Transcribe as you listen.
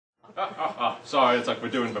Sorry, it's like we're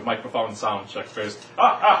doing the microphone sound check first.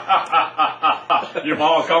 You've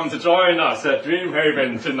all come to join us at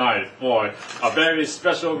Dreamhaven tonight for a very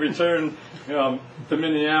special return to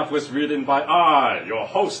Minneapolis reading by your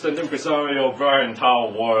host and impresario, Bryan,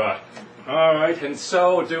 Thao, Worra. All right, and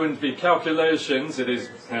so doing the calculations, it is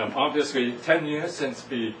obviously 10 years since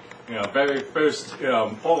the very first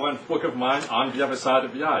full-length book of mine, On the Other Side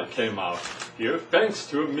of the Eye, came out here, thanks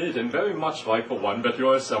to a meeting very much like the one that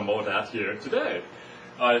you're assembled at here today.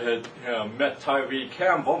 I had met Tyree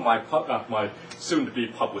Campbell, my soon-to-be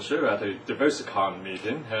publisher, at a Diversicon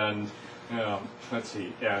meeting, and let's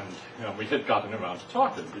see, and we had gotten around to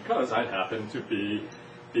talking because I happened to be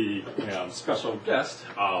the special guest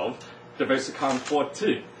of Diversicon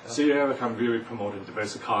 14. See, Eric, I'm really promoting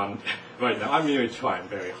Diversicon right now. I'm really trying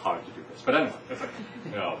very hard to do this. But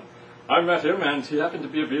anyway, I met him, and he happened to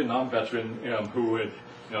be a Vietnam veteran who had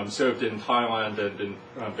served in Thailand and in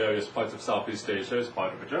various parts of Southeast Asia as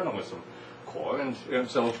part of the journalism corps. And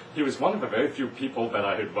so he was one of the very few people that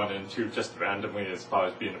I had run into just randomly as far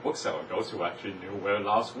as being a bookseller goes who actually knew where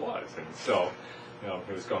Laos was. And so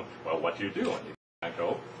he was going, well, what do you do? And I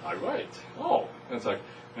go, I write. Oh, and it's like,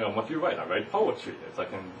 what do you write? I write poetry. It's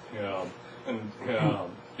like,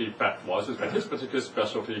 the fact was that his particular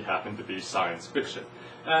specialty happened to be science fiction.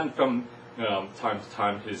 And from time to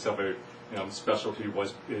time, his other specialty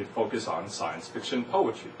was a focus on science fiction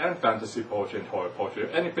poetry and fantasy poetry and horror poetry,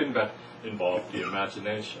 anything that involved the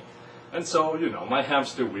imagination. And so, my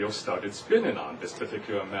hamster wheel started spinning on this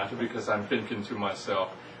particular matter because I'm thinking to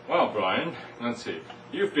myself, well, Bryan, let's see,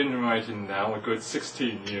 you've been writing now a good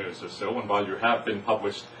 16 years or so, and while you have been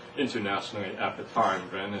published internationally at the time,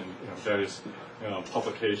 then in various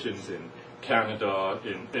publications in Canada,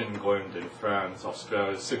 in England, in France,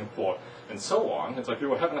 Australia, Singapore, and so on, it's like you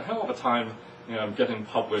were having a hell of a time getting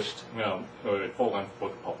published, or a full-length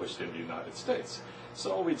book published in the United States.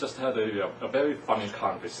 So we just had a very funny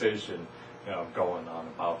conversation going on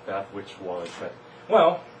about that, which was that,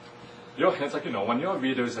 well, it's like, when your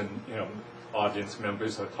readers and audience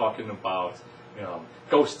members are talking about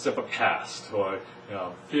ghosts of the past, or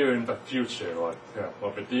fear in the future, or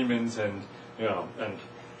the demons and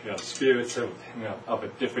spirits of a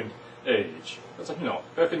different age, it's like,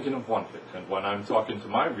 they're thinking of one thing, and when I'm talking to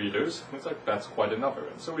my readers, it's like that's quite another.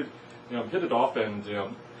 And so we hit it off, and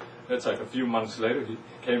it's like a few months later he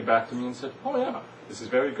came back to me and said, oh yeah, this is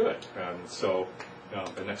very good. And so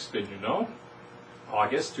the next thing you know,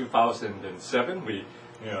 August 2007, we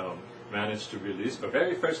managed to release the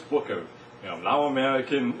very first book of Lao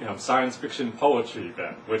American science fiction poetry,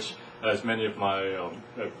 then, which, as many of my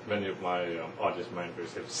audience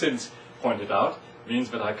members have since pointed out,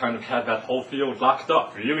 means that I kind of had that whole field locked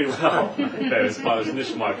up really well as far as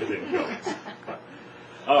niche marketing goes.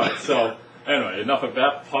 All right, so anyway, enough of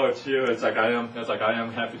that part here. It's like I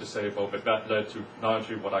am happy to say, though, that led to not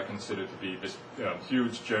only what I consider to be this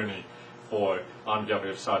huge journey for On the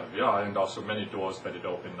Other Side of the Eye, and also many doors that it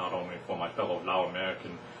opened not only for my fellow Lao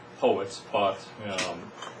American poets, but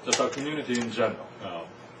just our community in general.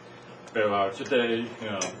 There are today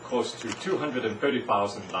close to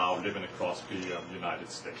 230,000 Lao living across the United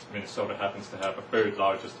States. Minnesota happens to have the third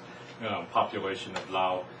largest population of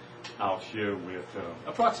Lao out here, with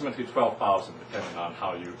approximately 12,000, depending on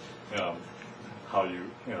how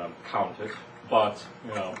you count it. But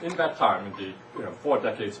in that time, in the 4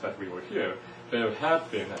 decades that we were here, there had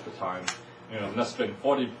been at the time less than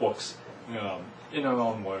 40 books in our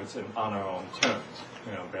own words and on our own terms,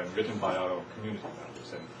 been written by our own community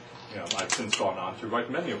members. And I've since gone on to write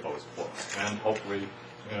many of those books, and hopefully,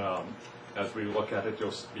 as we look at it,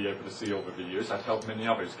 you'll be able to see over the years I've helped many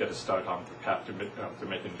others get a start on the path to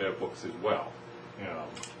making their books as well.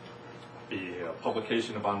 The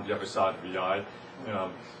publication of On the Other Side of the Eye,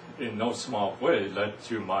 in no small way, led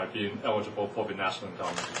to my being eligible for the National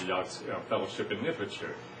Endowment of the Arts Fellowship in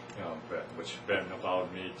Literature, which then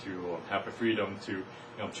allowed me to have the freedom to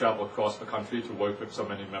travel across the country to work with so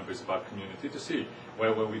many members of our community to see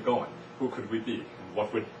where were we going, who could we be, and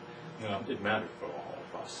what would it matter for all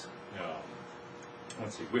of us.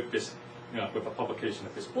 Let's see, with this, with the publication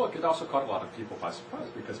of this book, it also caught a lot of people by surprise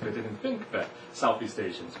because they didn't think that Southeast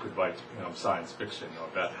Asians could write science fiction, or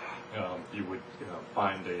that you would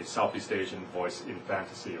find a Southeast Asian voice in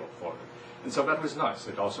fantasy or horror. And so that was nice.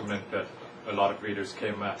 It also meant that a lot of readers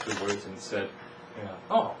came afterwards and said,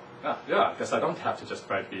 oh, yeah, I guess I don't have to just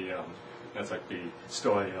write the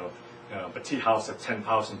story of the tea house of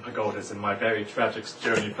 10,000 pagodas and my very tragic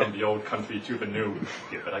journey from the old country to the new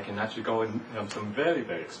here, but I can actually go in some very,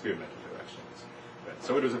 very experimental directions. Right.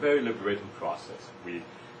 So it was a very liberating process. We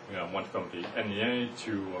went from the NEA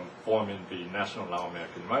to forming the National Lao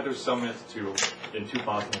American Writers Summit to, in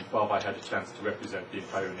 2012, I had the chance to represent the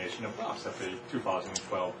entire nation of Laos at the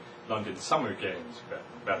 2012 London Summer Games.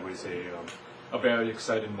 That was a very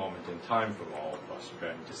exciting moment in time for all of us,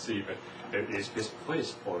 and to see that there is this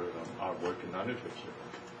place for our work in our literature.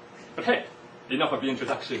 But hey, enough of the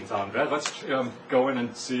introductions on that. Let's go in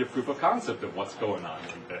and see a proof of concept of what's going on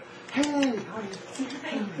in there. Hey, how are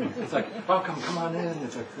you? It's like, welcome, come on in.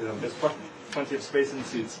 It's like, there's plenty of space and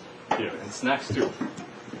seats here, and snacks too.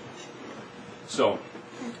 So,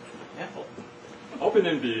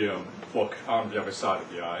 opening the book On the Other Side of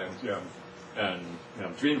the Eye, and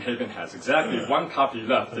Dreamhaven has exactly one copy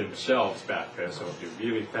left in the shelves back there, so if you're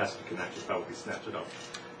really fast, you can actually probably snatch it up.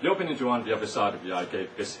 The opening to On the Other Side of the Eye gave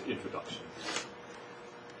this introduction.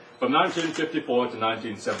 From 1954 to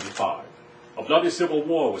 1975, a bloody civil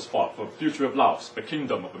war was fought for the future of Laos, the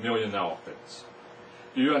kingdom of a million elephants.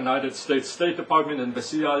 The United States State Department and the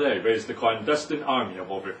CIA raised a clandestine army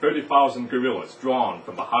of over 30,000 guerrillas drawn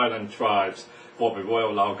from the highland tribes for the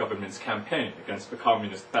Royal Lao government's campaign against the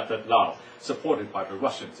communist Pathet Lao, supported by the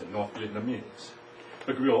Russians and North Vietnamese.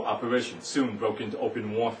 The guerrilla operation soon broke into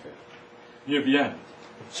open warfare. Near the end,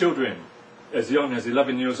 children as young as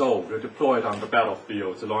 11 years old were deployed on the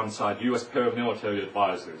battlefields alongside U.S. paramilitary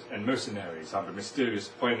advisors and mercenaries on the mysterious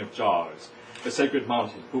Plain of Jars, the Sacred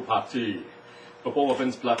Mountain, Pupati, the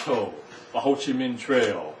Bolivans Plateau, the Ho Chi Minh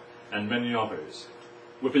Trail, and many others.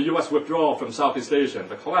 With the U.S. withdrawal from Southeast Asia and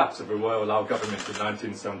the collapse of the Royal Lao government in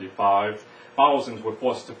 1975, thousands were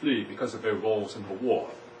forced to flee because of their roles in the war.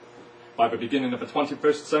 By the beginning of the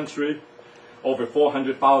 21st century, over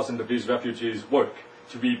 400,000 of these refugees work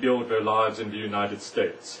to rebuild their lives in the United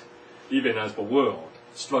States, even as the world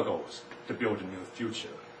struggles to build a new future.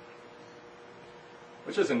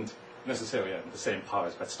 Which isn't necessarily the same power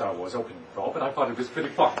as that Star Wars opening crawl, but I thought it was pretty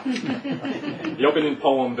fun. The opening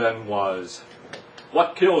poem then was,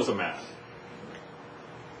 "What kills a man?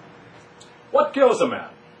 What kills a man?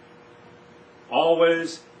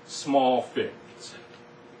 Always small things.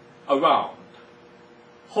 Around,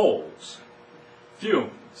 holes,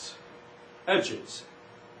 fumes, edges,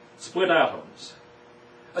 split atoms,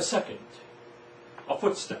 a second, a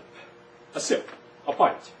footstep, a sip, a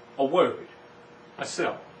bite, a word, a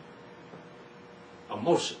cell, a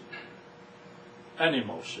motion, an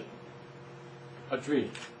emotion, a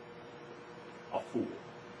dream, a fool,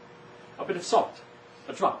 a bit of salt,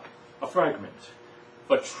 a drop, a fragment,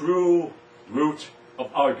 the true root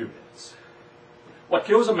of arguments. What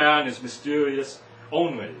kills a man is mysterious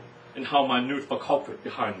only in how minute the culprit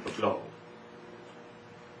behind the blow.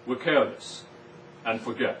 We're careless and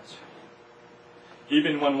forget,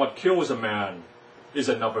 even when what kills a man is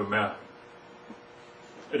another man.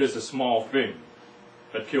 It is the small thing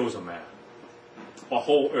that kills a man. A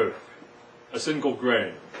whole earth, a single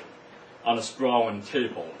grain, on a sprawling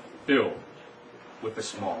table filled with the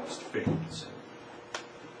smallest things.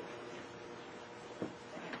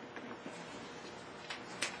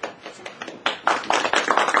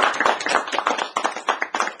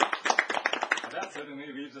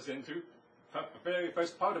 Into the very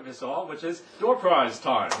first part of this all, which is door prize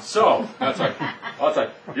time. So that's like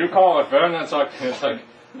you call it, Ben. It's like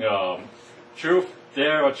truth,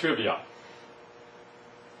 dare, or trivia.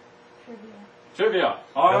 Trivia.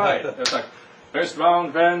 All right. It's like first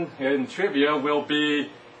round, Ben, in trivia will be,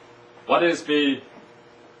 what is the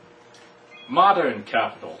modern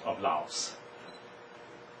capital of Laos?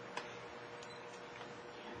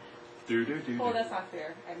 Oh, that's not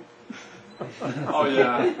fair. Oh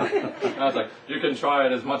yeah. I was like, you can try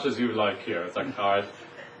it as much as you like here. It's like, all right.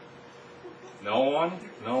 No one?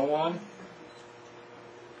 No one?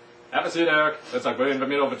 Have a seat, Eric. It's like we're in the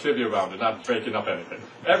middle of a trivia round. We're not breaking up anything.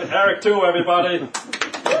 Eric too, everybody.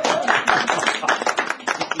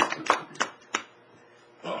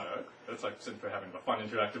 It's like, since we're having the fun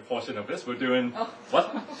interactive portion of this, we're doing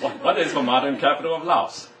what is the modern capital of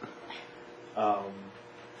Laos?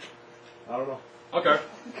 I don't know. Okay.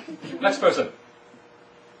 Next person.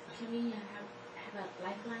 Can we have a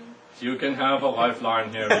lifeline? You can have a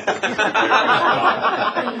lifeline here.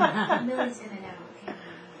 Millie's in and out.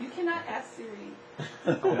 You cannot ask Siri.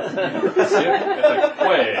 It's like,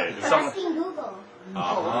 wait. Asking Google.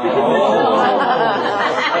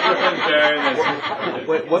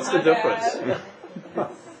 Wait, what's the difference?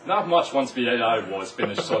 Not much once the AI wars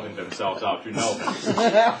finish sorting themselves out. You know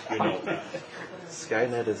that. You know that.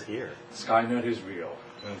 Skynet is here. Skynet is real.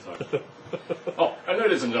 Oh, and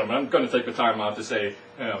ladies and gentlemen, I'm going to take the time out to say,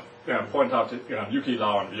 point out to Yuki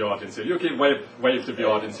Lau and the audience here. Yuki, wave to the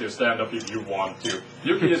audience here. Stand up if you want to.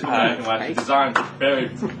 Yuki is the man who actually designed the very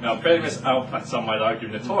famous, some might argue,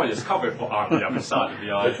 notorious cover for On the Other Side of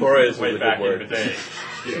the Eye. Notorious way is a back good word. in the day.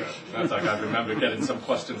 Yeah, that's like I remember getting some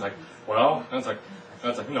questions like, well, that's like,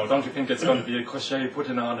 no, don't you think it's going to be a cliche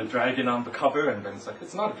putting on a dragon on the cover? And then it's like,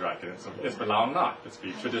 it's not a dragon, it's the Lao knot. It's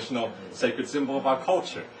the traditional sacred symbol of our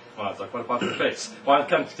culture. Well, it's like, what about the face? Well, I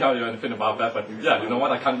can't tell you anything about that, but yeah, you know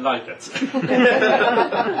what? I kind of like it.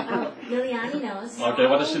 Liliani knows. Okay,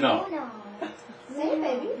 what does she know? No. Say,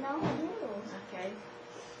 baby. No. Okay.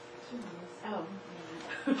 She knows. Oh.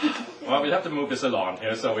 Well, we have to move this along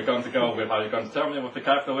here, so we're going to go with, are you going to tell me what the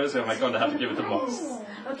character is, or am I going to have to give it to Moss?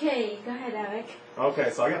 Okay, go ahead, Alec.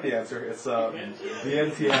 Okay, so I got the answer. It's the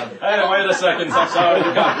NTM. Hey, wait a second, I'm sorry,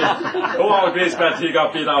 you got beat. Who all agrees that he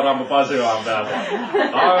got beat out on the buzzer on that?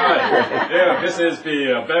 Alright, yeah, this is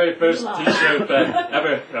the very first t-shirt that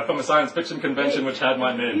ever, from a science fiction convention which had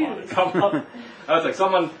my name on it. Come on. I was like,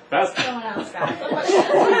 someone else got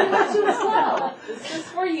it. Too slow. This is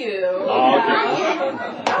for you. Oh, okay.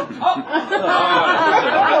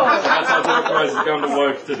 That's how Door Prize is going to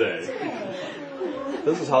work today.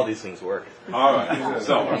 This is how these things work. Alright,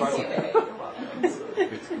 so.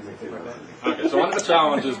 Okay, so one of the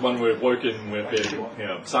challenges when we're working with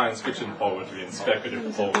science fiction poetry and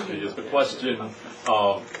speculative poetry is the question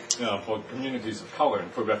of, for communities of color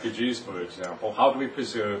and for refugees, for example, how do we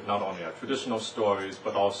preserve not only our traditional stories,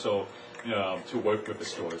 but also to work with the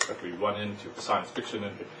stories that we run into, the science fiction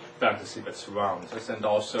and the fantasy that surrounds us, and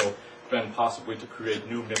also then possibly to create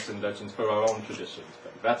new myths and legends for our own traditions.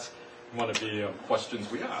 That's one of the questions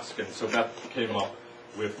we ask, and so that came up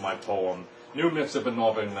with my poem, New Myths of the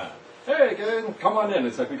Northern Land. Hey, again, come on in.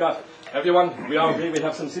 It's like we got everyone, we all agree we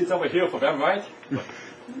have some seats over here for them, right?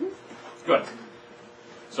 Good.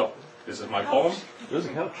 So, this is my poem. There's a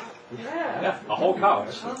couch. Yeah, a whole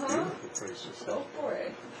couch. Go for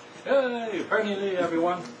it. Hey, Bernie Lee,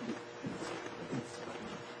 everyone.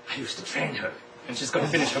 I used to train her, and she's going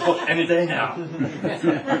to finish her book any day now.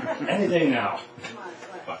 Any day now.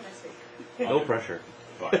 But, No pressure.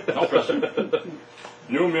 no pressure.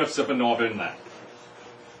 New Myths of the Northern Land.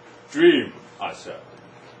 Dream, I said.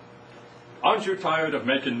 Aren't you tired of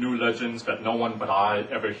making new legends that no one but I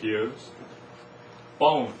ever hears?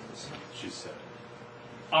 Bones, she said.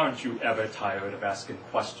 Aren't you ever tired of asking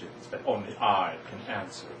questions that only I can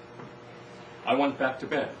answer? I went back to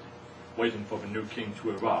bed, waiting for the new king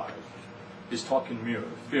to arrive, his talking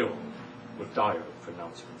mirror filled with dire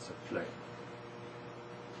pronouncements of flame.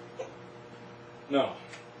 Now,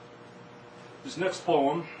 this next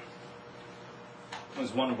poem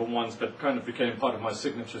is one of the ones that kind of became part of my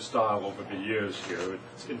signature style over the years here.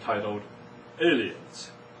 It's entitled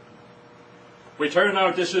Aliens. We turn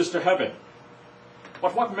our dishes to heaven,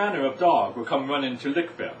 but what manner of dog will come running to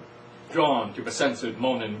lick them, drawn to the censored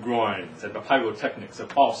moaning groins and the pyrotechnics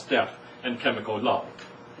of false death and chemical love?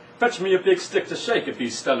 Fetch me a big stick to shake at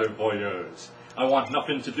these stellar voyeurs. I want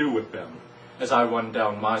nothing to do with them as I run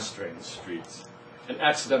down my strange streets, an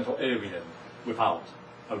accidental alien without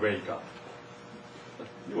a ray gun.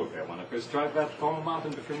 You were there when I first tried that poem out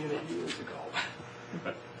in the community years ago.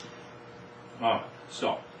 But,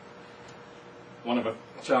 so, one of the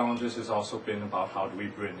challenges has also been about how do we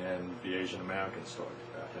bring in the Asian American story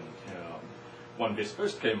to that. And when this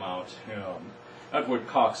first came out, Edward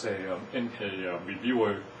Cox, a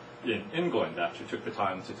reviewer in England, actually took the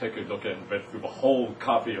time to take a look and read through the whole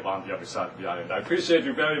copy of On the Other Side of the Island. I appreciate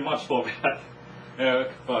you very much for that.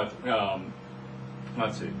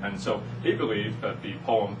 Let's see. And so he believed that the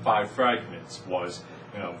poem Five Fragments was,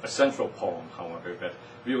 a central poem, however, that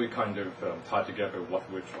really kind of tied together what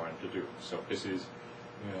we're trying to do. So this is,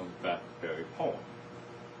 that very poem.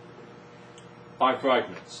 Five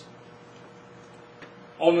Fragments.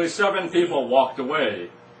 Only 7 people walked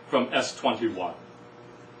away from S21.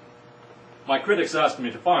 My critics asked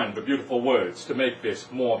me to find the beautiful words to make this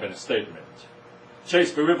more than a statement.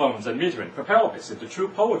 Chase the rhythms and metering, propel this into true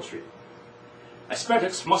poetry.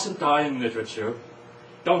 Aesthetics mustn't die in literature.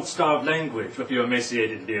 Don't starve language with your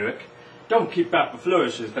emaciated lyric. Don't keep back the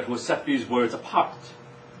flourishes that will set these words apart.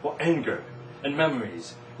 For anger and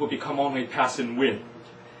memories will become only passing wind,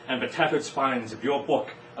 and the tattered spines of your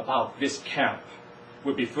book about this camp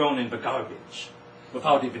will be thrown in the garbage,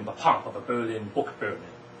 without even the pomp of a Berlin book burning.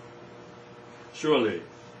 Surely,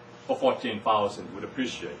 the 14,000 would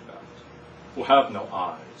appreciate that, who have no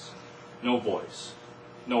eyes, no voice,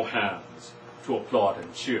 no hands to applaud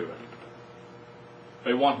and cheer in.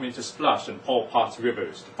 They want me to splash in Pol Pot's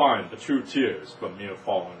rivers to find the true tears from mere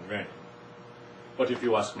falling rain. But if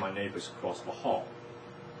you ask my neighbors across the hall,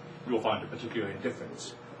 you will find a particular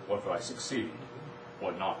indifference whether I succeed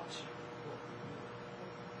or not.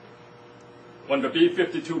 When the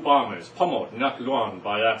B-52 bombers pummeled Nha Luang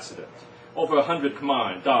by accident, over 100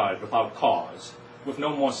 Khmer died without cause, with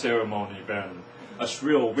no more ceremony than a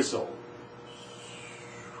shrill whistle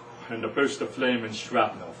and a burst of flame and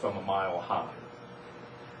shrapnel from a mile high.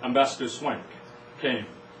 Ambassador Swank came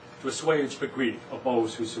to assuage the grief of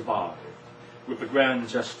those who survived with the grand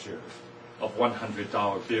gesture of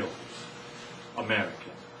 $100 bills,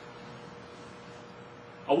 American.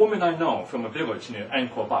 A woman I know from a village near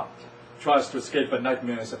Angkor Wat tries to escape the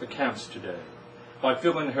nightmares at the camps today by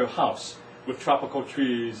filling her house with tropical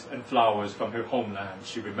trees and flowers from her homeland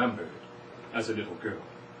she remembered as a little girl.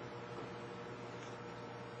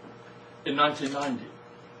 In 1990,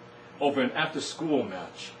 over an after-school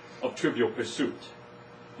match of Trivial Pursuit,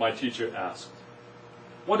 my teacher asked,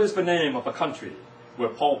 "What is the name of a country where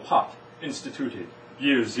Pol Pot instituted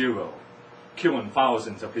Year Zero, killing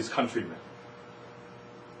thousands of his countrymen?"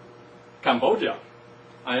 "Cambodia,"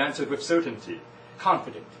 I answered with certainty,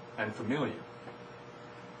 confident and familiar.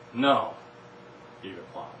 "No," he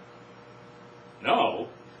replied. "No?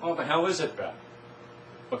 What the hell is it then?"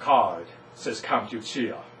 "The card says Camp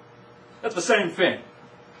Yuchia. That's the same thing."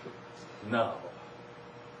 "No,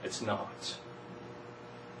 it's not."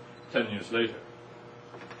 10 years later,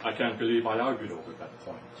 I can't believe I argued over that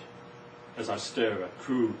point, as I stare at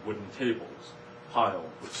crude wooden tables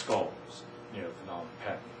piled with skulls near Phnom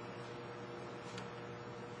Penh.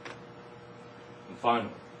 And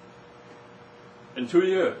finally, in 2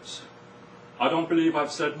 years, I don't believe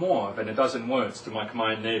I've said more than a dozen words to my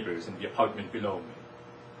Khmer neighbors in the apartment below me.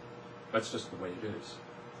 That's just the way it is.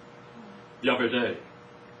 The other day,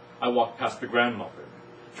 I walked past the grandmother,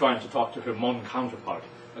 trying to talk to her Hmong counterpart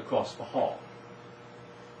across the hall.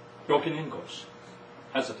 Broken English,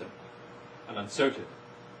 hesitant and uncertain,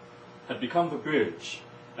 had become the bridge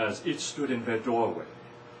as each stood in their doorway,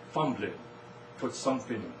 fumbling towards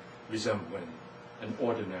something resembling an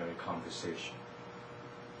ordinary conversation.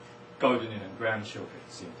 Gardening and grandchildren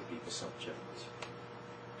seemed to be the subject.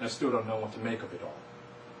 I still don't know what to make of it all.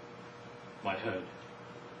 My head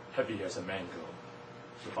heavy as a mango,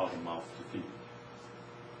 without a mouth to feed.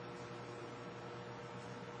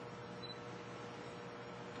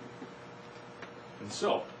 And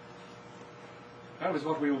so, that was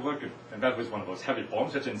what we were working with. And that was one of those heavy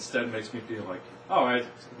poems that instead makes me feel like, all right,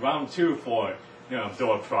 round 2 for,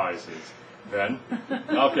 door prizes. Then,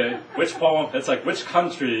 okay, which poem, it's like, which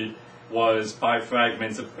country was 5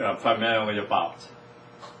 fragments primarily about?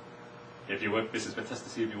 If you would, this is the test to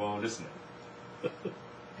see if you are listening. That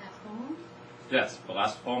poem? Yes, the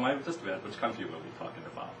last poem I just read, which country were we talking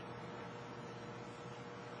about?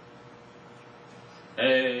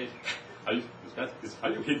 Hey, are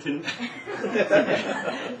you hinting?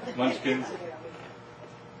 Munchkins?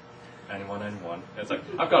 Anyone? It's like,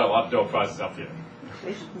 I've got a lot of door prizes up here.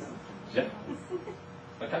 Yeah.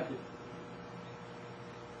 Okay.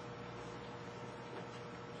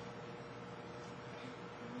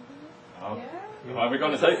 Are we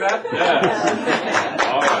going to take that? Yes.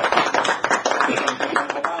 All right.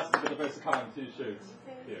 I'll pass the first kind T-shirts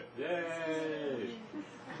here. Yay!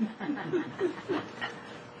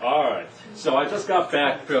 All right. So I just got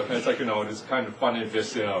back. It's like, it's kind of funny.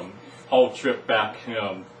 This whole trip back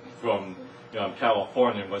from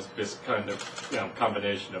California was this kind of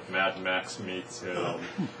combination of Mad Max meets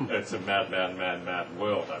it's a mad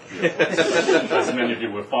world, I feel. As many of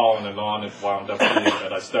you were following along, it wound up being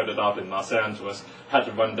that I started out in Los Angeles, had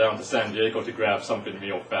to run down to San Diego to grab something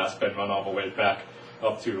real fast, then run all the way back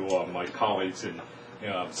up to my colleagues in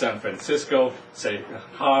San Francisco, say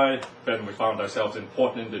hi. Then we found ourselves in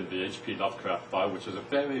Portland in the H.P. Lovecraft bar, which is a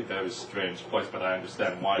very, very strange place, but I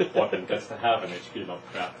understand why Portland gets to have an H.P.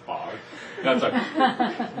 Lovecraft bar. That's like,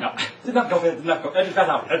 no, did not go, edit that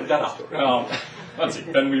out. Let's see,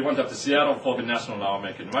 then we went up to Seattle for the National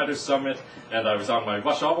Lawmaking Writers Summit, and I was on my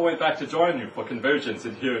rush all the way back to join you for Convergence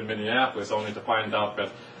here in Minneapolis, only to find out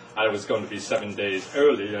that I was going to be 7 days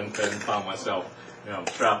early, and then found myself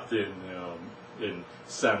trapped in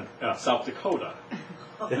South Dakota.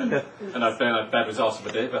 And that was also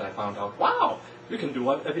the day that I found out, wow, you can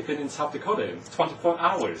do everything in South Dakota in 24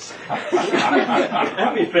 hours.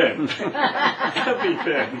 Everything.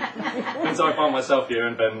 And so I found myself here,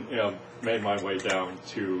 and then made my way down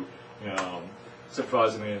to,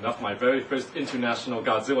 surprisingly enough, my very first international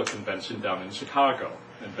Godzilla convention down in Chicago.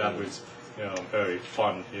 And that was very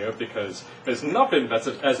fun here because there's nothing that's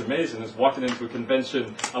as amazing as walking into a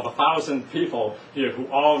convention of 1,000 people here who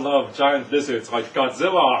all love giant lizards like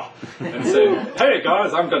Godzilla and saying, "Hey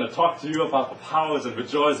guys, I'm going to talk to you about the powers and the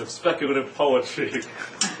joys of speculative poetry."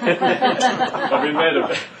 But we made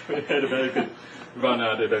a very good run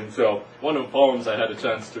at it, and so one of the poems I had a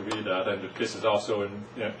chance to read at, and this is also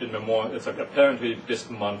in memoriam. It's like apparently this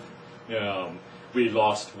month. We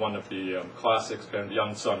lost one of the classics, and the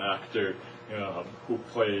unsung actor who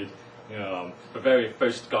played the very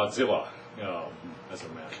first Godzilla, as a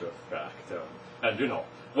matter of fact. And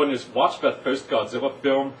when you watch that first Godzilla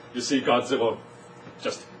film, you see Godzilla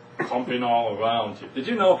just pumping all around you. Did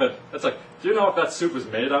you know that? Do you know what that suit was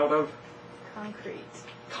made out of? Concrete.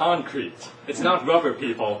 Concrete. It's not rubber,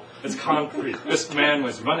 people. It's concrete. This man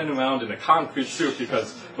was running around in a concrete suit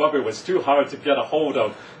because rubber was too hard to get a hold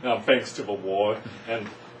of, thanks to the war. And,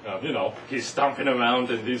 he's stomping around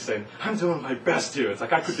and he's saying, "I'm doing my best here." It's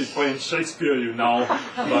like I could be playing Shakespeare, But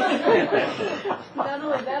Not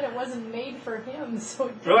only that, it wasn't made for him, so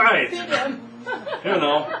it didn't Right. fit him.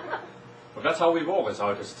 But that's how we roll as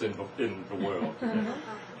artists in the world.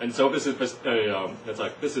 And so this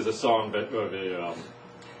is a song that,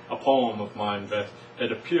 a poem of mine that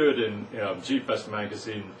had appeared in G-Fest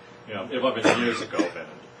magazine 11 years ago.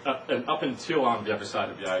 And up until On the Other Side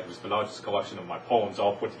of the Eye, it was the largest collection of my poems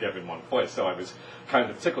all put together in one place. So I was kind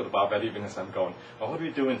of tickled about that, even as I'm going, well, what are we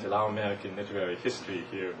doing to our American literary history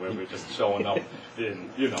here, where we're just showing up in,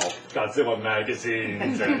 Godzilla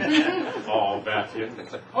magazines and all that.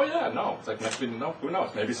 It's like, oh yeah, no. It's like, next thing you know, who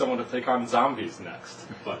knows? Maybe someone will take on zombies next.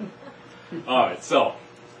 But, all right, so.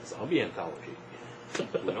 Zombie anthology.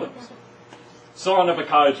 Song of a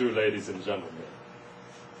Kaiju, ladies and gentlemen.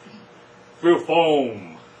 Through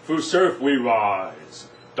foam, through surf we rise,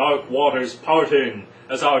 dark waters parting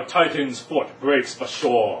as our Titan's foot breaks the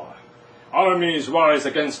shore. Armies rise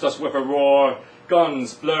against us with a roar,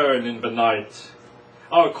 guns blaring in the night.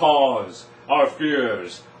 Our cause, our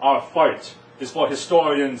fears, our fight is for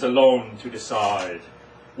historians alone to decide.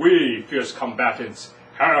 We, fierce combatants,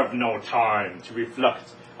 have no time to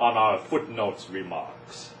reflect on our footnotes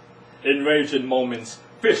remarks. In raging moments,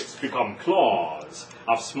 fists become claws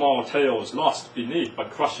of small tails lost beneath the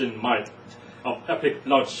crushing might of epic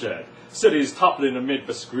bloodshed, cities toppling amid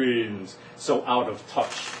the screens, so out of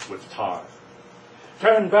touch with time.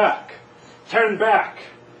 Turn back, turn back,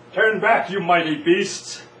 turn back, you mighty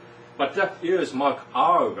beasts! But deaf ears mark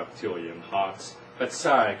our reptilian hearts that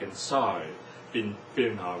sag and sigh in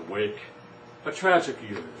our wake. The tragic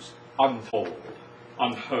years, untold,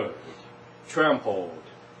 unheard, trampled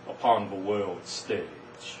upon the world's stage.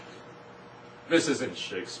 This isn't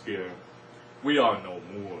Shakespeare. We are no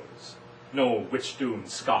Moors, no witch-doomed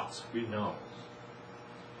Scots we know.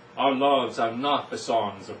 Our loves are not the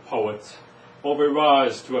songs of poets, but we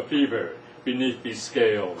rise to a fever beneath these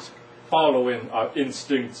scales, following our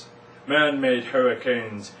instincts, man-made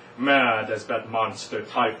hurricanes, mad as that monster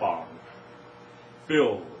Typhon,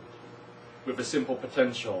 filled with the simple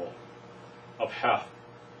potential of half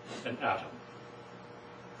an atom.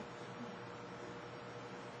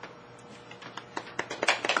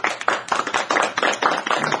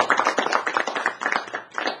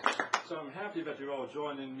 So I'm happy that you're all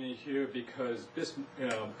joining me here because this,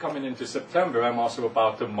 coming into September, I'm also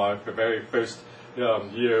about to mark the very first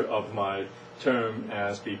year of my term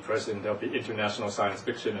as the president of the International Science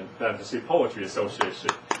Fiction and Fantasy Poetry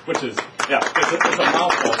Association, which is, it's a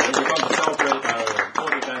mouthful. We're going to celebrate our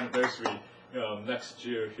 40th anniversary next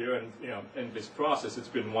year here, and in this process, it's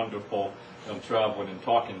been wonderful traveling and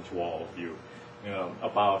talking to all of you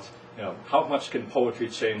about how much can poetry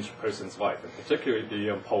change a person's life, and particularly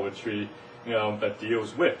the poetry that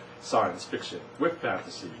deals with science fiction, with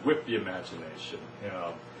fantasy, with the imagination,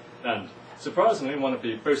 and surprisingly, one of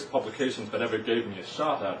the first publications that ever gave me a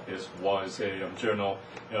shot at this was a journal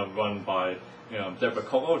run by Deborah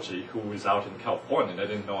Koloji, who was out in California, and I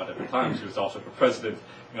didn't know it at the time. She was also the president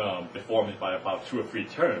before me by about 2 or 3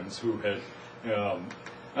 terms, who had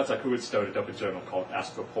started up a journal called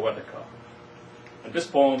Astropoetica. And this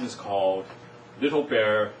poem is called Little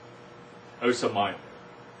Bear, Ursa Minor.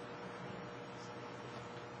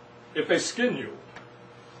 If they skin you,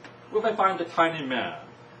 will they find a tiny man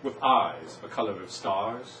with eyes the color of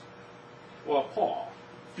stars? Or a paw,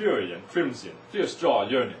 fury and crimson, fierce jaw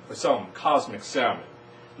yearning for some cosmic salmon,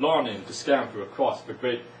 longing to scamper across the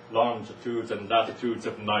great longitudes and latitudes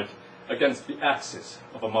of night against the axis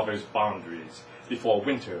of a mother's boundaries before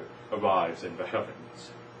winter arrives in the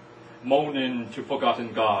heavens? Moaning to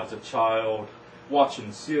forgotten gods, a child,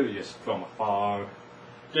 watching Sirius from afar,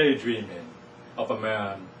 daydreaming of a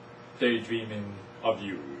man, daydreaming of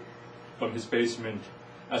you. from his basement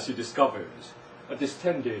as he discovers a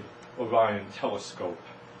distended Orion telescope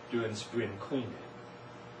during spring cleaning.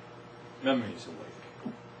 Memories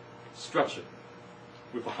awake, stretching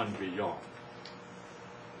with a hungry yawn.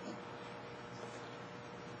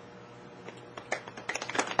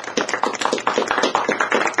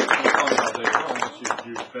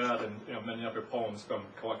 That and many other poems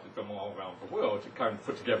collected from all around the world to kind of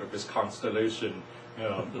put together this constellation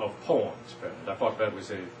of poems. And I thought that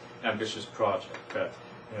was an ambitious project. That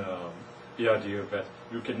the idea that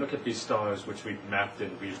you can look at these stars which we've mapped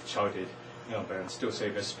and we've charted, and still say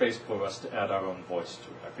there's space for us to add our own voice to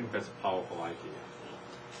it. I think that's a powerful idea.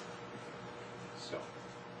 So,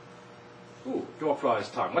 door prize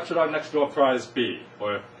time. What should our next door prize be?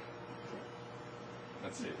 Or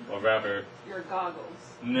let's see, or rather, Your goggles.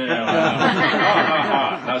 no.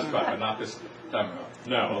 That's right, but not this time around.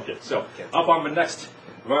 No, okay. So, up on the next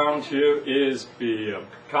round here is the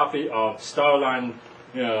copy of Starline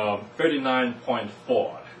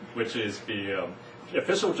 39.4, which is the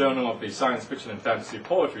official journal of the Science Fiction and Fantasy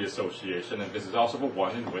Poetry Association, and this is also the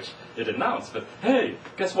one in which it announced that, hey,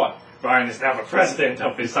 guess what? Bryan is now the president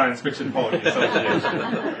of the Science Fiction Poetry Association.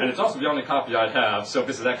 And it's also the only copy I have, so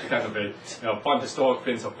this is actually kind of a fun historic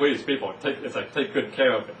thing, so please, people, take good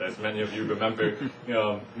care of it. As many of you remember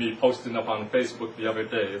me posting up on Facebook the other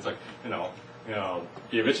day, it's like,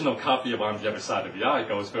 the original copy of On the Other Side of the Eye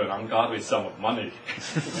goes for an ungodly sum of money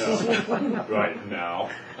right now.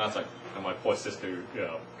 That's like, and my poor sister,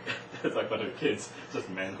 it's like one of the kids just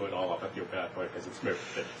mangle it all up. I feel bad for it because it's great.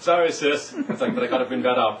 Sorry, sis. It's like, but I gotta bring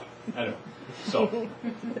that up. Anyway, so.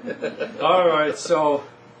 All right, so,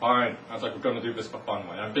 fine. I was like, we're gonna do this for fun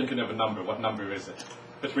way. I'm thinking of a number. What number is it?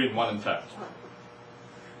 Between 1 and 10.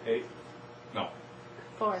 8. No.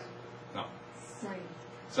 4. No. 9.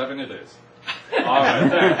 7 it is. All right,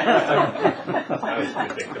 that was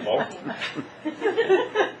predictable.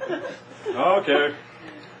 Okay.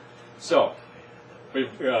 So,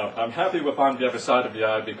 I'm happy with On the Other Side of the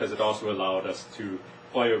Eye because it also allowed us to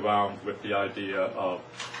play around with the idea of,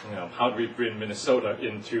 how do we bring Minnesota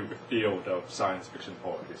into the field of science fiction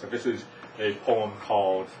poetry. So this is a poem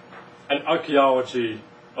called An Archaeology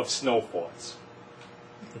of Snow Forts.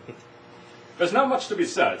 There's not much to be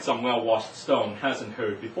said some well-washed stone hasn't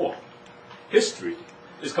heard before. History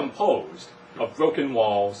is composed of broken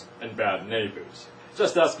walls and bad neighbors,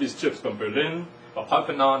 just as these chips from Berlin, the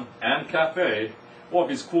Parthenon, and Cathay, or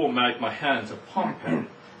these cool magma hands of Pompeii,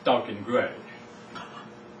 dark and gray.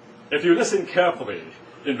 If you listen carefully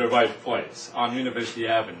in the right place on University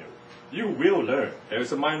Avenue, you will learn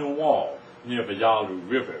there's a minor wall near the Yalu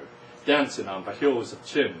River, dancing on the hills of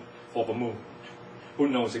Chin for the moon, who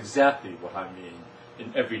knows exactly what I mean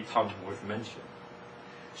in every tongue worth mention.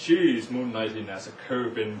 She's moonlighting as a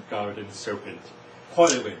curving garden serpent,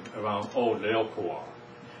 coiling around old Leopold,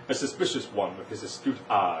 a suspicious one with his astute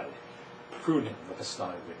eye, pruning with a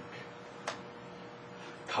sly wink.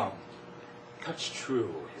 Come, touch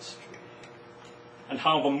true history, and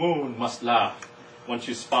how the moon must laugh when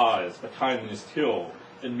she spies the tiniest hill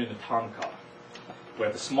in Minnetonka,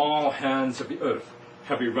 where the small hands of the earth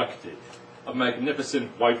have erected a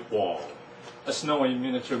magnificent white wall, a snowy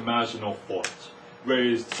miniature Maginot Fort,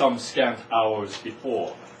 raised some scant hours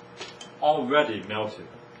before, already melted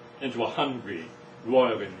into a hungry,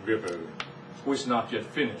 roiling river, who is not yet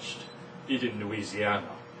finished eating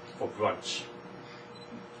Louisiana for brunch.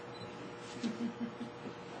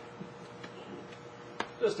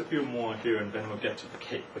 Just a few more here, and then we'll get to the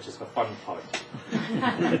cake, which is the fun part.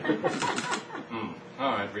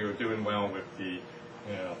 All right, we were doing well with the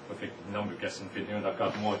number guessing video, and I've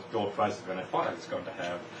got more door prizes than I thought I was going to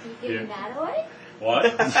have. You giving that away? What?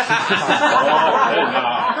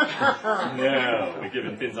 Oh, no, we're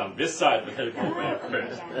giving things on this side of the table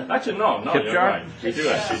first. Actually, no, you're right. We do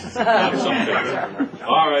actually have something.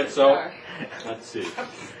 All right, so let's see.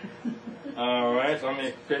 All right, let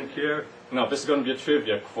me think here. No, this is going to be a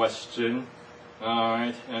trivia question. All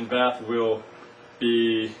right, and that will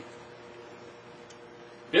be: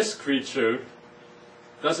 this creature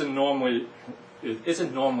isn't normally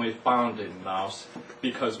found in mouse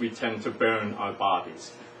because we tend to burn our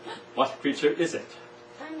bodies. What creature is it?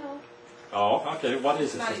 I know. Oh, okay. What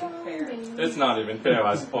is it? It's not even fair,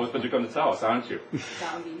 I suppose, but you're going to tell us, aren't you?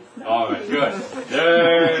 Zombies. All right, good.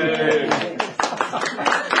 Yay!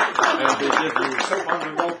 And they give you soap on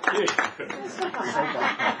the rope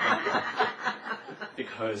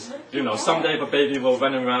because, someday the baby will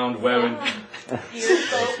run around wearing Ears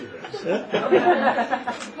soap.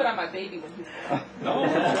 Put on my baby when he's born. No,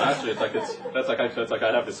 actually, that's like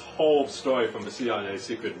I have this whole story from the CIA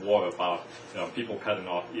secret war about people cutting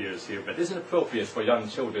off ears here, but isn't appropriate for young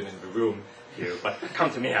children in the room here. But come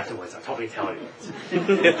to me afterwards, I'll totally tell you.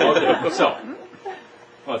 Okay, so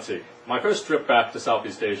let's see. My first trip back to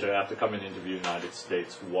Southeast Asia after coming into the United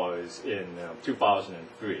States was in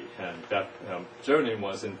 2003, and that journey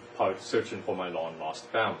was in part searching for my long-lost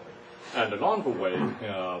family. And along the way,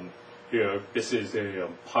 here, this is a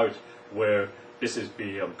part where this is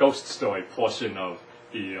the ghost story portion of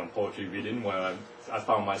the poetry reading, where I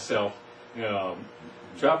found myself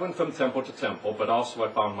traveling from temple to temple, but also I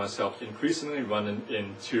found myself increasingly running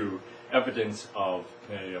into evidence of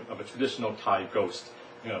a traditional Thai ghost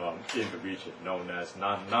in the region, known as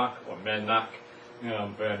Nanak or Menak.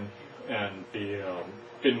 And the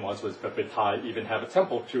thing was that the Thai even have a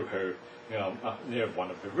temple to her near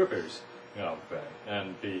one of the rivers.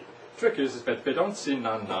 And the trick is that they don't see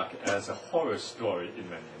Nanak as a horror story in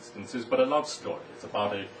many instances, but a love story. It's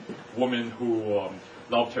about a woman who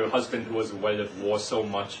loved her husband who was away at war so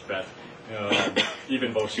much that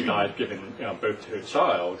even though she died giving birth to her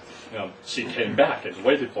child, she came back and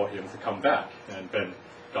waited for him to come back, and then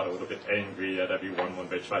got a little bit angry at everyone when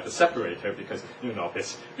they tried to separate her because,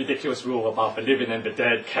 this ridiculous rule about the living and the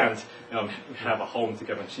dead can't have a home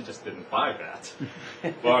together, and she just didn't buy that.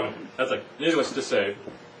 Well, that's like, needless to say,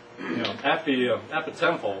 at the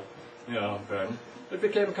temple, then it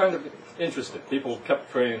became kind of interesting. People kept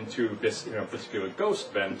praying to this particular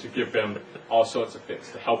ghost then to give them all sorts of things,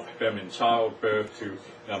 to help them in childbirth, to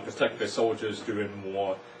protect their soldiers during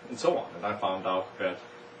war, and so on. And I found out that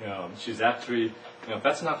she's actually,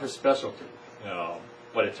 that's not her specialty.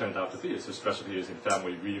 What it turned out to be is her specialty is in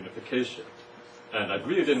family reunification. And I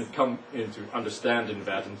really didn't come into understanding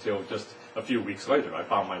that until just a few weeks later. I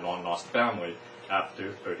found my long-lost family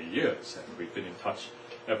after 30 years, and we've been in touch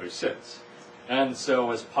ever since. And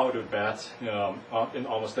so as part of that, in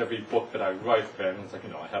almost every book that I write then, it's like,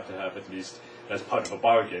 I have to have at least, as part of a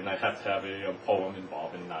bargain, I have to have a poem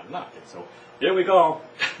involving Nanak. And so here we go.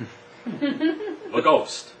 The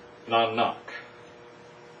ghost, Nanak,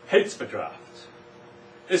 hates the draft,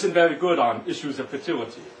 isn't very good on issues of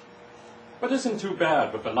fertility, but isn't too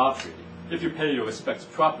bad with the lottery if you pay your respects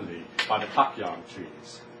properly by the pakyang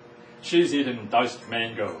trees. She's eaten diced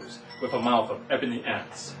mangoes with a mouth of ebony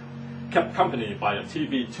ants, kept company by a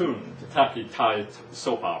TV tune to tacky Thai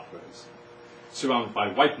soap operas, surrounded by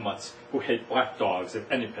white mutts who hate black dogs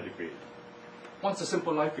of any pedigree. Wants a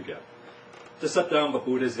simple life again, to set down the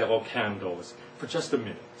Buddha's yellow candles for just a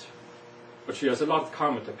minute. But she has a lot of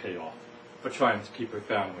karma to pay off for trying to keep her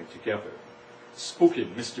family together,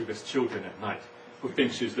 spooking mischievous children at night who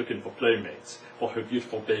think she's looking for playmates for her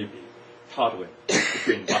beautiful baby, toddling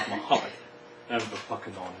between Bat Muhammad and the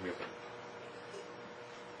Pakanon River.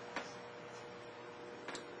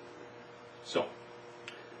 So,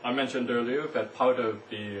 I mentioned earlier that part of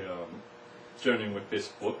the journey with this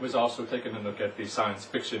book was also taking a look at the science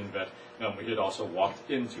fiction that we had also walked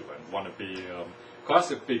into. And one of the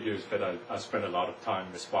classic figures that I spent a lot of time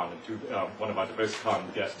responding to, one of our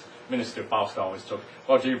DiversiCon guests, Minister Faust, always took,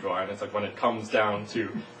 well, gee, Bryan, it's like when it comes down to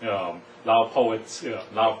Lao poets,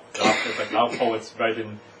 Lao poets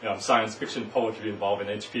writing science fiction poetry involving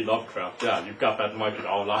H.P. Lovecraft. Yeah, you've got that market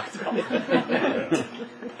all locked up.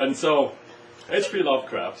 And so, H.P.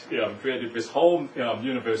 Lovecraft created this whole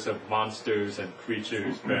universe of monsters and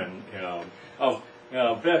creatures, and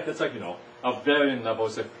it's like, of varying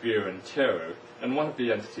levels of fear and terror. And one of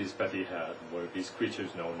the entities that he had were these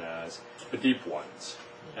creatures known as the Deep Ones.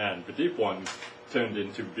 And the Deep Ones turned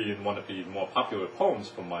into being one of the more popular poems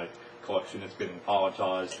from my collection. It's been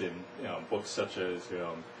anthologized in books such as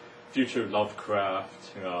Future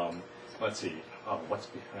Lovecraft, let's see,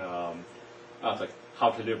 like How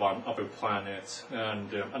to Live on Other Planets,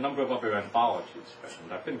 and a number of other anthologies.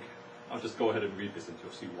 And I think I'll just go ahead and read this and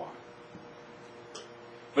you'll see why.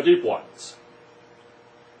 The Deep Ones.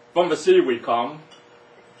 From the sea we come,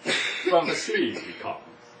 from the sea we come,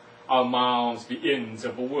 our mounds the inns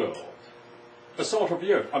of the world. The salt of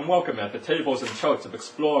the earth unwelcome at the tables and charts of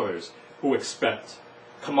explorers who expect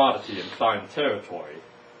commodity and fine territory,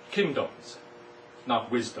 kingdoms,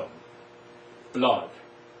 not wisdom, blood,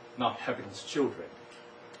 not heaven's children.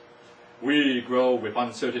 We grow with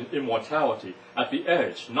uncertain immortality at the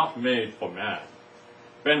edge not made for man,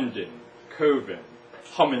 bending, curving,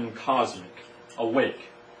 humming cosmic, awake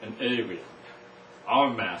and alien.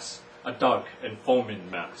 Our mass, a dark and foaming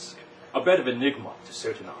mask, a bed of enigma to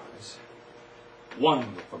certain eyes.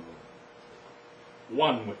 One with the moon,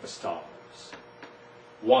 one with the stars,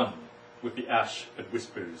 one with the ash that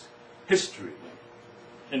whispers, history,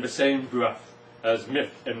 in the same breath as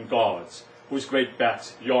myth and gods, whose great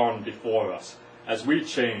backs yawn before us, as we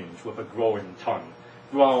change with a growing tongue,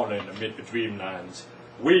 growling amid the dreamlands,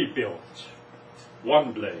 we built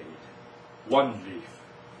one blade, one leaf,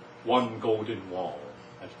 one golden wall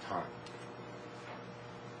at a time.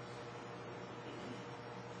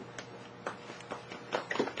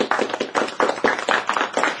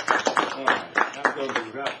 I'm going to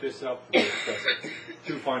wrap this up with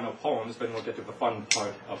two final poems, then we'll get to the fun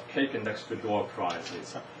part of cake and extra door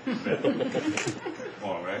prizes.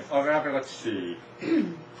 All right. Let's see.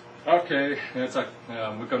 Okay, it's like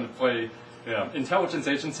we're going to play intelligence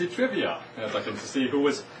agency trivia. It's like to see who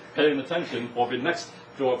was paying attention for the next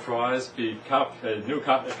door prize, the new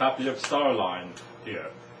copy of Starline here.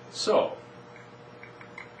 So,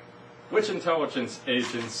 which intelligence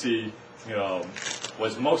agency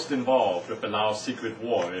was most involved with the Laos secret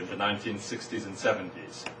war in the 1960s and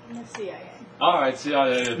 70s? The CIA. All right,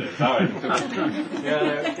 CIA it is. All right.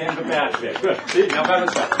 Yeah, in the back there. Good. See, now that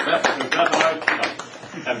is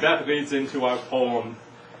right. And that leads into our poem,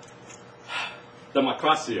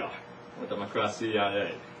 Democracia, or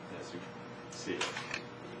Democracia, as you see it.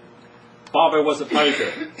 Father was a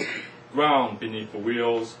tiger, ground beneath the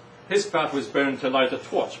wheels. His fat was burned to light a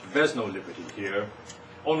torch, but there's no liberty here.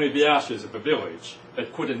 Only the ashes of a village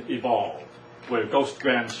that couldn't evolve, where ghost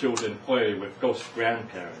grandchildren play with ghost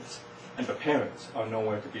grandparents, and the parents are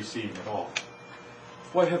nowhere to be seen at all.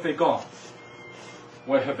 Where have they gone?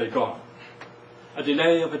 Where have they gone? A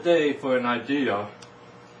delay of a day for an idea,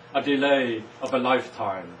 a delay of a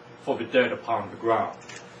lifetime for the dead upon the ground.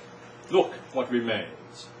 Look what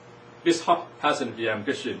remains. This hut hasn't the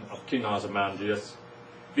ambition of King Ozymandias.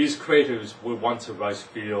 These craters were once a rice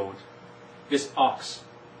field. This ox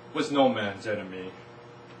was no man's enemy.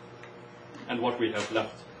 And what we have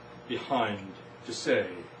left behind to say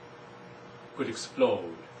could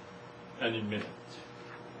explode any minute.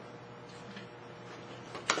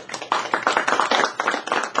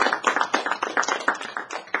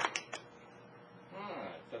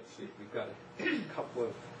 Let's see, we've got a couple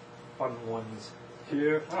of fun ones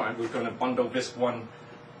here. All right, we're going to bundle this one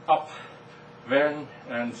up then.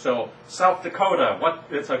 And so, South Dakota, what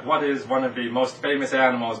is one of the most famous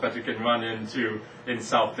animals that you can run into in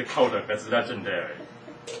South Dakota that's legendary?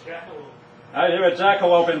 Jackalope. I hear a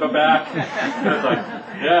jackalope in the back. It's like,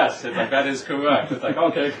 yes, it's like, that is correct. It's like,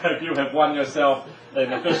 okay, you have won yourself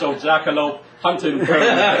an official jackalope hunting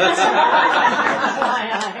permit.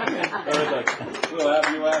 We'll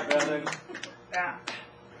have you at Bryan. Yeah.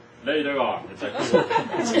 Later on. It's like,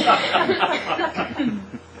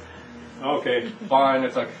 okay, fine.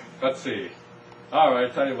 It's like, let's see. All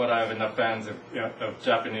right, tell you what, I have enough fans of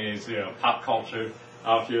Japanese, pop culture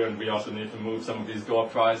out here, and we also need to move some of these door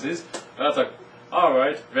prizes. That's like, all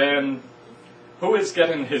right, then who is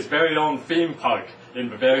getting his very own theme park in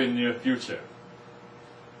the very near future?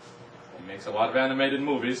 He makes a lot of animated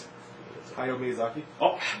movies. It's Hayao Miyazaki.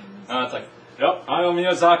 Oh, it's like, yep, Hayao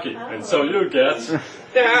Miyazaki, and so you get.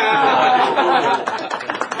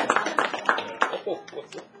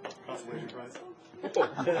 Consolation prize. All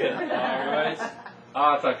right.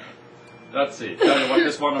 It's like, let's see. Tell you what,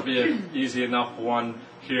 this one will be an easy enough one.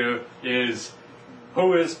 Here is,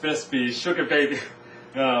 who is this the sugar baby,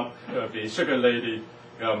 the sugar lady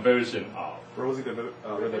version of? Rosie the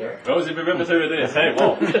Riveter. Rosie the Riveter it is. Hey,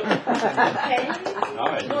 whoa. Okay. All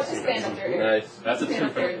right. No, just stand up there. Nice. That's a Stand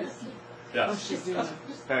up two. there. Yes.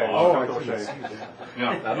 Hey, Oh, crochet.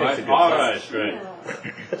 Yeah. That makes a good All sense. right,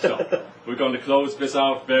 great. So, we're going to close this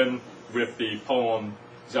out then with the poem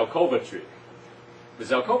Zelkova Tree. The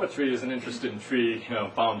Zelkova tree is an interesting tree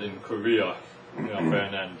found in Korea, and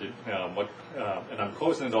I'm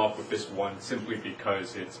closing it off with this one simply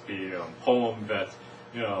because it's the poem that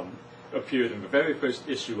appeared in the very first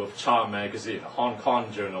issue of Cha magazine, a Hong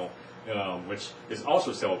Kong journal, which is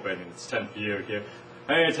also celebrating its 10th year here.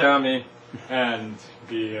 Hey, Tammy. And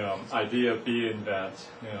the idea being that,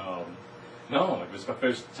 no, it was the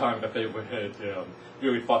first time that they had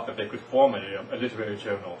really thought that they could form a literary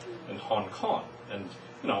journal in Hong Kong. And,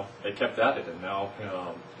 they kept at it, and now,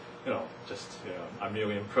 I'm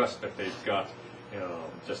really impressed that they've got,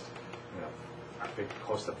 I think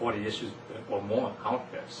close to 40 issues or more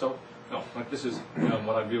out there. So, this is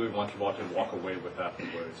what I really want you all to walk away with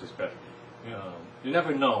afterwards, is that you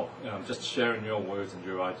never know, just sharing your words and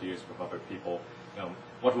your ideas with other people,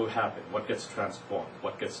 what will happen, what gets transformed,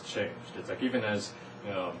 what gets changed. It's like even as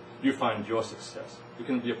you find your success, you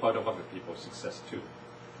can be a part of other people's success too.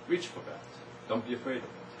 Reach for that. Don't be afraid of it.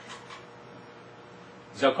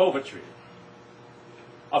 Zelkova tree.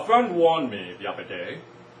 A friend warned me the other day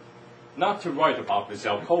not to write about the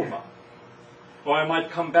Zelkova, Or I might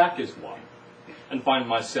come back as one and find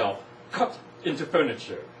myself cut into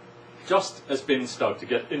furniture, just as being start to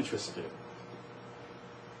get interested.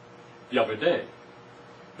 The other day,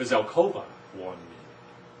 Ms. Alcova warned me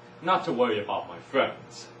not to worry about my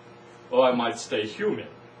friends, or I might stay human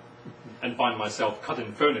and find myself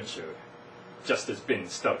cutting furniture, just as being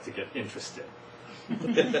start to get interested.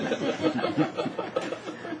 Ladies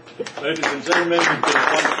and gentlemen, we've been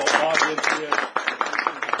a wonderful audience here.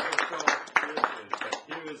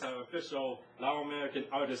 Here is our official Lao American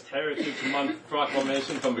Artist Heritage Month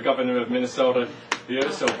proclamation from the governor of Minnesota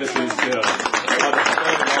here. So this is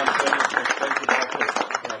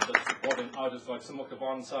supporting artists like Samuka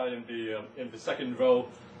Bonsai in the second row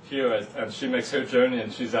here, and she makes her journey,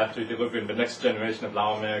 and she's actually delivering the next generation of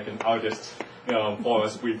Lao American artists for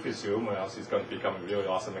us, we presume, or else he's going to become a really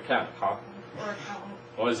awesome mechanic, huh?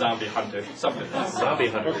 Or a zombie hunter, something like that. Zombie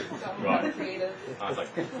hunter. Right. I was like,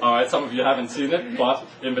 all right, some of you haven't seen it, but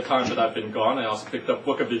in the time that I've been gone, I also picked up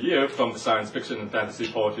Book of the Year from the Science Fiction and Fantasy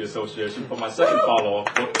Poetry Association for my second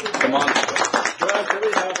follow-up book, The Monster. Well, do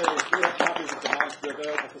we have copies of The Monster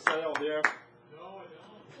available for sale here?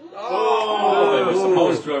 Oh, they were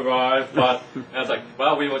supposed to arrive, but I was like,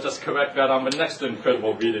 well, we will just correct that on the next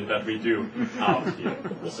incredible reading that we do out here.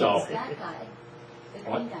 So, Who's that guy? The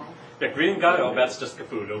green guy. the green guy? Oh, that's just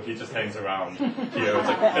Cthulhu. He just hangs around here. It's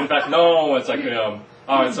like, in fact, no, it's like,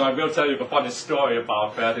 all right, so I will tell you the funny story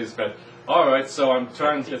about that is that, all right, so I'm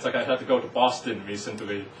trying to, it's like I had to go to Boston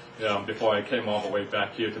recently before I came all the way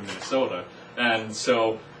back here to Minnesota. And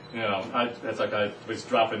so, it's like I was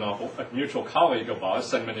dropping off a mutual colleague of ours,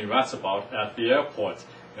 sent many rats about at the airport.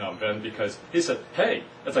 Then because he said, hey,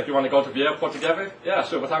 it's like, you want to go to the airport together? Yeah,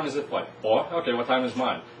 sure. What time is it flight? 4? Okay, what time is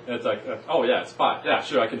mine? And it's like, oh yeah, it's 5. Yeah,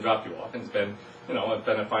 sure, I can drop you off. And then, then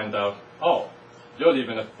I find out, oh, you're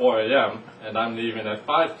leaving at 4 a.m. and I'm leaving at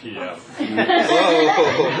 5 p.m.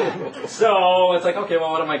 So it's like, okay,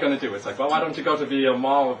 well, what am I going to do? It's like, well, why don't you go to the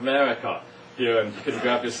Mall of America here, and you can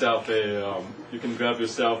grab yourself a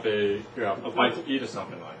bite to eat or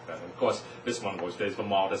something like that. And of course, this one of those days the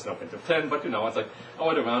mall doesn't open till 10, but it's like I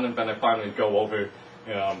went around and then I finally go over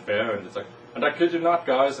there, and it's like, and I kid you not,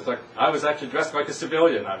 guys, it's like I was actually dressed like a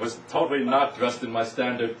civilian. I was totally not dressed in my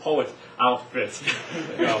standard poet outfit,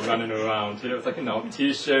 running around here. It's like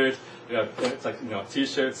t-shirt, it's like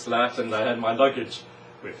t-shirt, slacks, and I had my luggage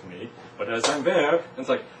with me. But as I'm there, it's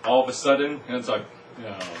like all of a sudden, it's like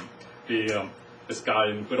this guy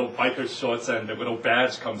in little biker shorts and a little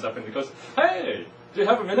badge comes up and he goes, hey, do you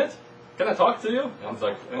have a minute? Can I talk to you? And I was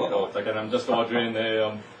like, and I'm just ordering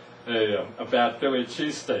a bad Philly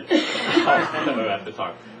cheesesteak at the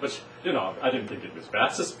time. Which, I didn't think it was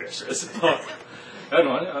that suspicious.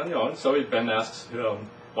 And so he then asks,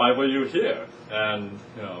 why were you here? And,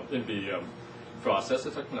 in the process,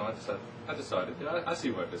 it's like, I decided, I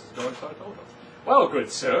see where this is going, so I told him. Well,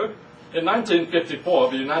 good sir, in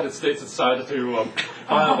 1954, the United States decided to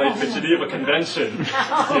violate the Geneva Convention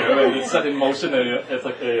here, and it set in motion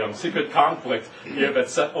a secret conflict here that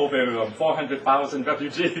set over 400,000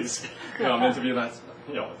 refugees into the United States.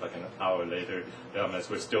 Like an hour later, as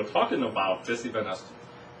we're still talking about this, he then asked,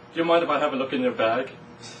 do you mind if I have a look in your bag?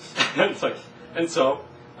 It's like, and so,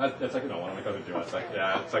 it's like, what am I going to do? It's like,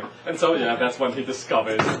 and so, that's when he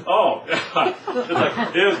discovers, it's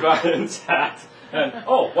like, here's Ryan's hat. And,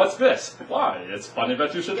 oh, what's this? Why, it's funny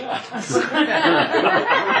that you should ask.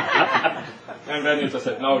 And then he just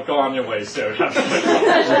said, no, go on your way, sir.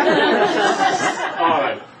 All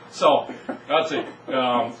right, so, let's see.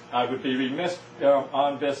 I would be remiss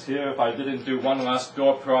on this here if I didn't do one last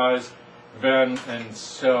door prize then, and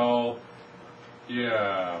so,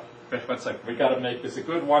 let's see, we got to make this a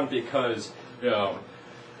good one because,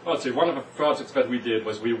 let's see, one of the projects that we did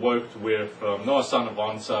was we worked with Noah-san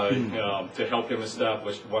Bonsai to help him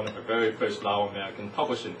establish one of the very first Lao American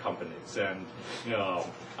publishing companies. And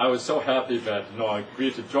I was so happy that Noah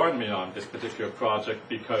agreed to join me on this particular project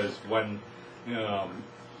because when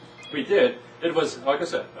we did, it was, like I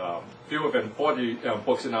said, fewer than 40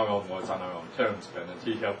 books in our own words on our own terms, Ben, and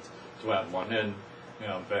he helped to add one in.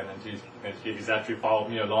 Ben, and he's actually followed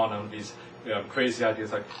me along on these crazy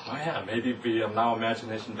ideas like, oh yeah, maybe the Lao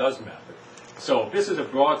imagination does matter. So this is a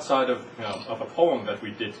broadside of a poem that we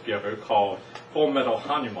did together called Full Metal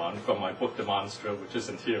Hanuman from my book The Monster, which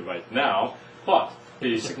isn't here right now. But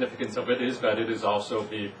the significance of it is that it is also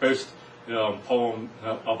the first poem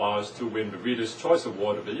of ours to win the Reader's Choice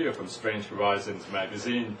Award of the Year from Strange Horizons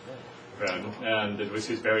magazine. And it was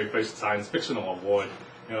his very first science fictional award.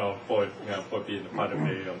 For being a part of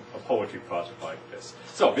a poetry project like this.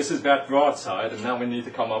 So this is that broadside, and now we need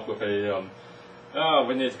to come up with a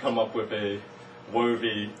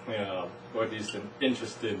worthy, and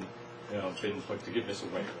interesting, things to give this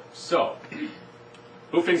away. So,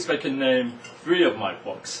 who thinks they can name 3 of my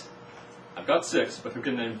books? I've got 6, but who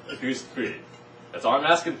can name at least 3? That's all I'm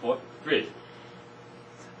asking for. 3.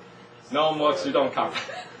 No one works, you don't count.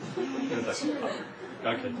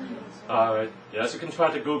 Okay. Alright. Yes, you can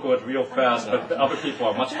try to Google it real fast, but the other people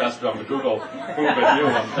are much faster on the Google than you.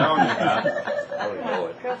 I'm telling you that. I would know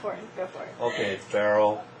it. Go for it. Go for it. Okay,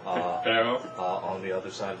 Pharaoh. Pharaoh. On the other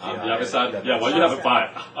side. On the other side? Yeah, well, you have a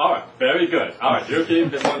 5. Alright, very good. Alright, you keep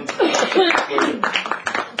this one.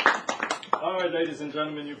 Alright, ladies and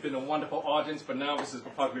gentlemen, you've been a wonderful audience, but now this is the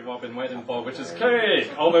part we've all been waiting for, which is cake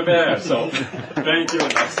over there. So, thank you,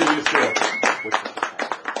 and I'll see you soon.